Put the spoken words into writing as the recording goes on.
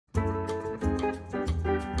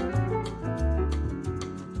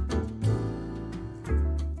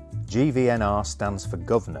GVNR stands for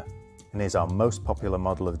Governor and is our most popular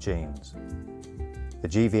model of jeans. The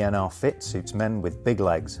GVNR fit suits men with big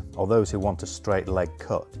legs or those who want a straight leg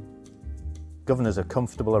cut. Governors are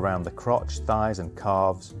comfortable around the crotch, thighs and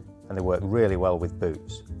calves, and they work really well with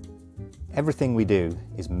boots. Everything we do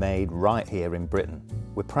is made right here in Britain.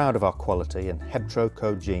 We're proud of our quality, and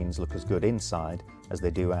HebTroCo jeans look as good inside as they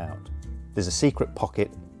do out. There's a secret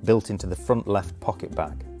pocket built into the front left pocket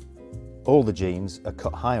bag. All the jeans are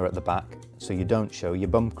cut higher at the back so you don't show your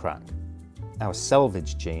bum crack. Our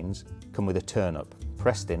Selvedge jeans come with a turn-up,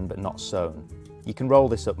 pressed in but not sewn. You can roll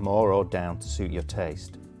this up more or down to suit your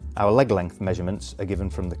taste. Our leg length measurements are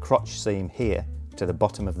given from the crotch seam here to the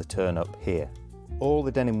bottom of the turn-up here. All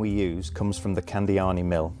the denim we use comes from the Candiani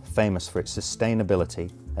mill, famous for its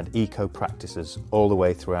sustainability and eco practices all the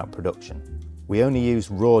way throughout production. We only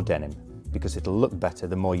use raw denim because it'll look better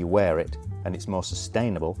the more you wear it, and it's more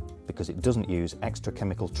sustainable because it doesn't use extra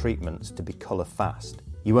chemical treatments to be colour fast.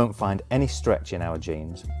 You won't find any stretch in our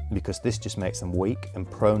jeans because this just makes them weak and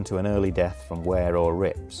prone to an early death from wear or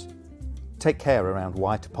rips. Take care around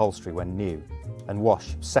white upholstery when new and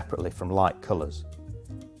wash separately from light colours.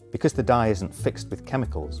 Because the dye isn't fixed with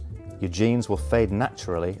chemicals, your jeans will fade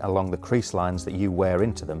naturally along the crease lines that you wear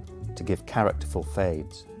into them to give characterful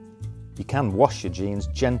fades. You can wash your jeans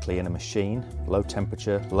gently in a machine, low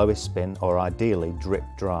temperature, lowest spin, or ideally drip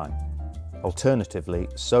dry. Alternatively,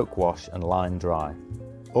 soak wash and line dry.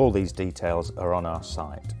 All these details are on our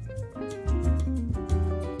site.